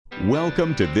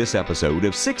Welcome to this episode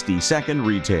of 60 Second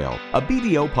Retail, a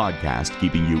BDO podcast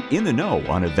keeping you in the know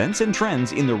on events and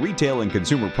trends in the retail and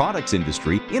consumer products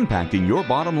industry impacting your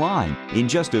bottom line in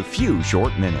just a few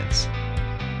short minutes.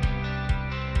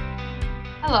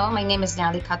 Hello, my name is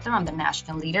Natalie Cutler. I'm the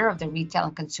National Leader of the Retail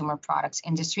and Consumer Products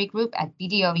Industry Group at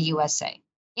BDO USA.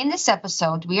 In this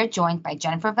episode, we are joined by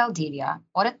Jennifer Valdivia,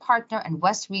 Audit Partner and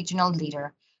West Regional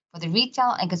Leader for the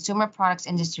Retail and Consumer Products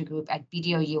Industry Group at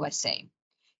BDO USA.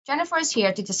 Jennifer is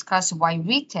here to discuss why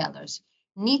retailers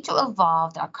need to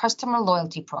evolve their customer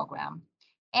loyalty program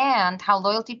and how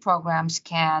loyalty programs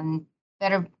can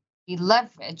better be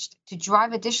leveraged to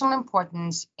drive additional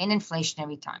importance in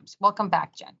inflationary times. Welcome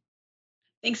back, Jen.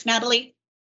 Thanks, Natalie.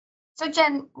 So,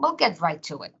 Jen, we'll get right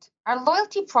to it. Are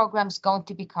loyalty programs going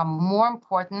to become more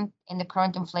important in the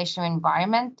current inflationary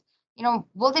environment?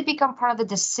 Will they become part of the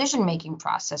decision-making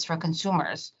process for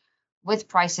consumers with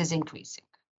prices increasing?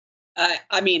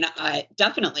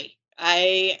 Definitely.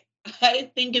 I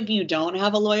think if you don't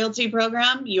have a loyalty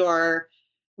program, you're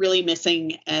really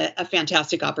missing a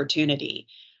fantastic opportunity.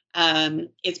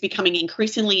 It's becoming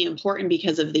increasingly important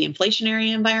because of the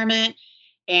inflationary environment.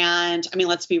 And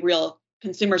let's be real,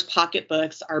 consumers'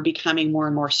 pocketbooks are becoming more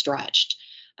and more stretched.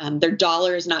 Their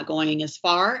dollar is not going as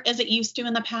far as it used to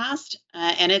in the past.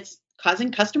 And it's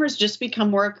causing customers just become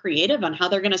more creative on how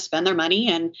they're going to spend their money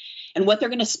and what they're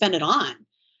going to spend it on.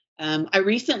 I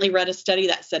recently read a study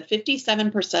that said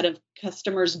 57% of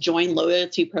customers join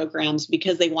loyalty programs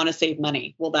because they want to save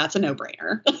money. Well, that's a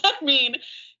no-brainer.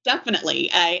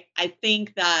 Definitely. I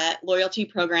think that loyalty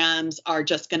programs are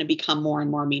just going to become more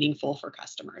and more meaningful for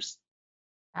customers.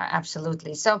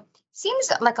 Absolutely. So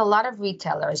seems like a lot of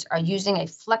retailers are using a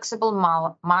flexible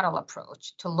model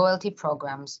approach to loyalty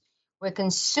programs where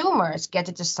consumers get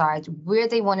to decide where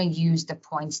they want to use the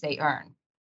points they earn.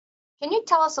 Can you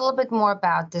tell us a little bit more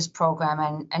about this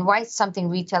program and why it's something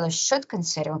retailers should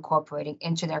consider incorporating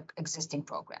into their existing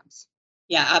programs?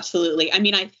 Yeah, absolutely.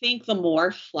 I think the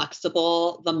more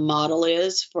flexible the model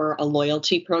is for a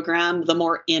loyalty program, the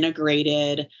more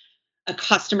integrated a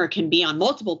customer can be on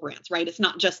multiple brands, right? It's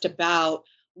not just about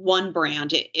one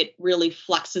brand. It really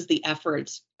flexes the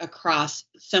efforts across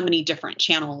so many different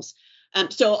channels.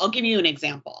 So I'll give you an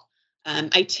example.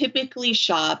 I typically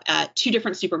shop at two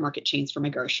different supermarket chains for my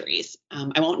groceries.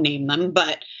 I won't name them,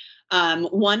 but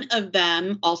one of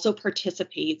them also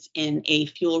participates in a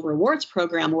fuel rewards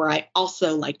program where I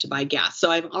also like to buy gas.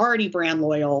 So I'm already brand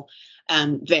loyal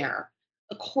there.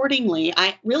 Accordingly,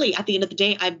 at the end of the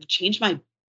day, I've changed my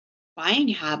buying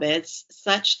habits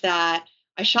such that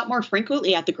I shop more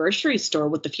frequently at the grocery store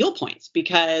with the fuel points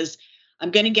because I'm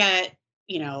going to get,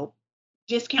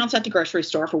 discounts at the grocery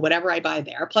store for whatever I buy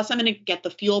there. Plus, I'm going to get the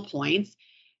fuel points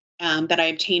that I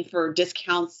obtain for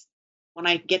discounts when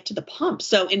I get to the pump.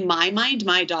 So in my mind,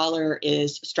 my dollar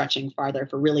is stretching farther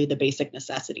for really the basic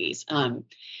necessities. And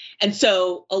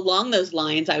so along those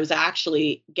lines, I was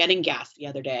actually getting gas the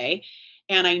other day,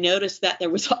 and I noticed that there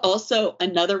was also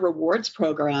another rewards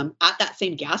program at that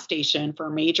same gas station for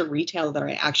a major retailer that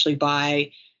I actually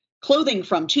buy clothing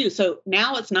from too. So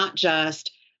now it's not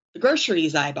just the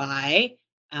groceries I buy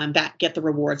that get the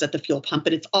rewards at the fuel pump,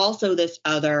 but it's also this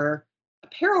other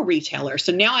apparel retailer.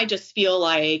 So now I just feel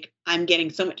like I'm getting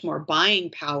so much more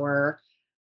buying power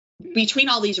between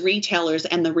all these retailers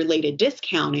and the related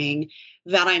discounting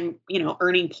that I'm,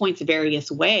 earning points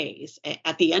various ways.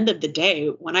 At the end of the day,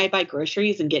 when I buy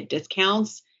groceries and get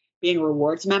discounts, being a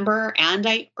rewards member, and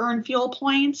I earn fuel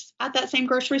points at that same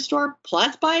grocery store,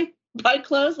 plus buy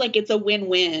clothes, like it's a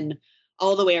win-win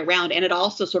all the way around. And it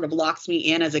also sort of locks me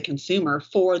in as a consumer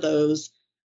for those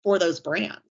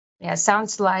brands. Yeah,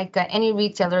 sounds like any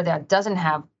retailer that doesn't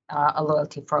have a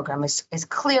loyalty program is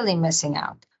clearly missing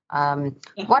out.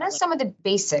 What are some of the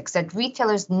basics that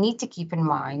retailers need to keep in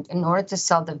mind in order to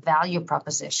sell the value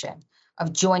proposition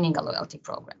of joining a loyalty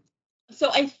program? So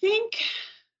I think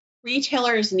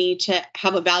retailers need to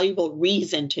have a valuable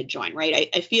reason to join, right?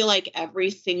 I feel like every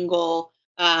single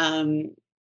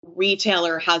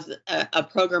retailer has a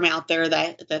program out there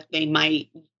that they might,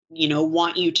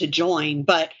 want you to join,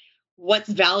 but what's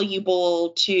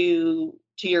valuable to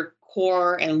your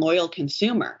core and loyal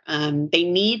consumer? They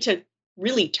need to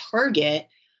really target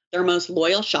their most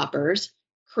loyal shoppers,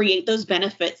 create those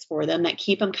benefits for them that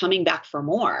keep them coming back for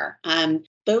more.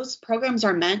 Those programs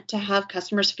are meant to have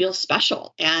customers feel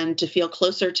special and to feel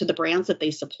closer to the brands that they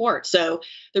support. So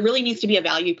there really needs to be a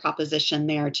value proposition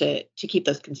there to keep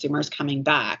those consumers coming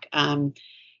back.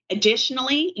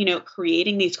 Additionally,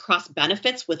 creating these cross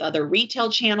benefits with other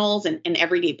retail channels and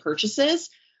everyday purchases,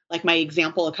 like my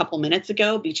example a couple minutes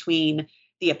ago between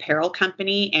the apparel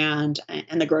company and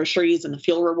the groceries and the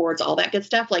fuel rewards, all that good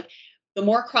stuff. Like the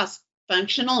more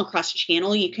cross-functional and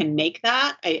cross-channel you can make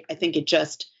that, I think it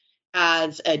just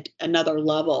adds another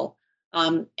level.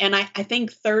 And I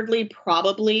think thirdly,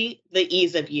 probably the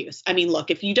ease of use. I mean, look,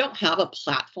 if you don't have a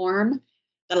platform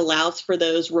that allows for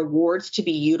those rewards to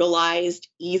be utilized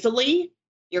easily,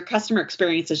 your customer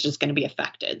experience is just going to be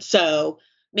affected. So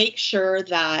make sure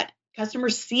that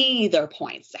customers see their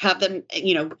points, have them,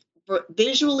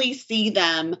 visually see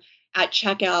them at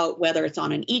checkout, whether it's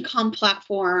on an e-com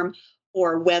platform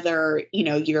or whether,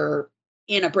 you're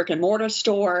in a brick and mortar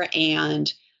store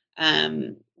and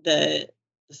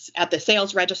at the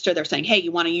sales register, they're saying, hey, you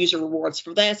want to use your rewards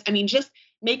for this? I mean, just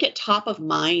make it top of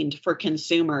mind for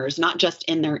consumers, not just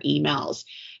in their emails.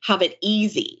 Have it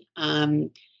easy.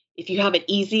 If you have it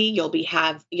easy, you'll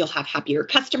have happier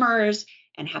customers,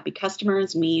 and happy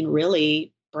customers mean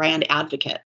really brand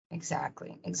advocate.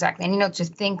 Exactly. And to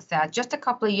think that just a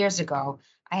couple of years ago,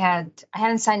 I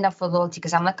hadn't signed up for loyalty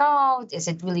because I'm like, oh, is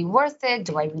it really worth it?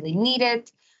 Do I really need it?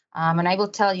 And I will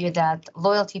tell you that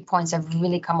loyalty points have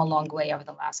really come a long way over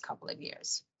the last couple of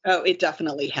years. Oh, it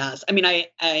definitely has. I mean, I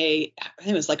think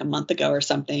it was like a month ago or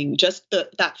something, just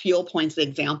that fuel points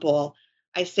example,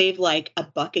 I saved like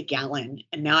 $1 a gallon.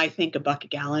 And now I think $1 a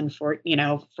gallon for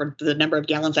the number of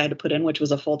gallons I had to put in, which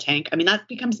was a full tank. I mean, that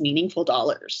becomes meaningful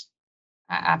dollars.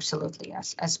 Absolutely,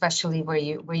 yes, especially where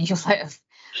you live.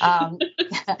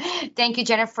 Thank you,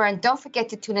 Jennifer. And don't forget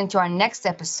to tune into our next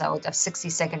episode of 60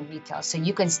 Second Retail so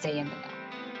you can stay in the know.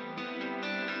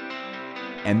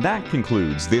 And that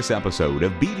concludes this episode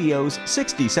of BDO's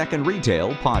 60 Second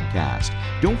Retail podcast.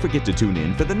 Don't forget to tune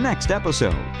in for the next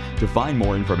episode. To find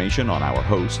more information on our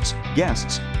hosts,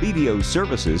 guests, BDO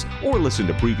services, or listen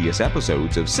to previous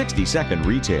episodes of 60 Second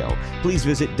Retail, please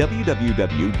visit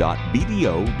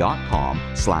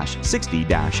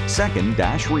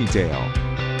www.bdo.com/60-second-retail.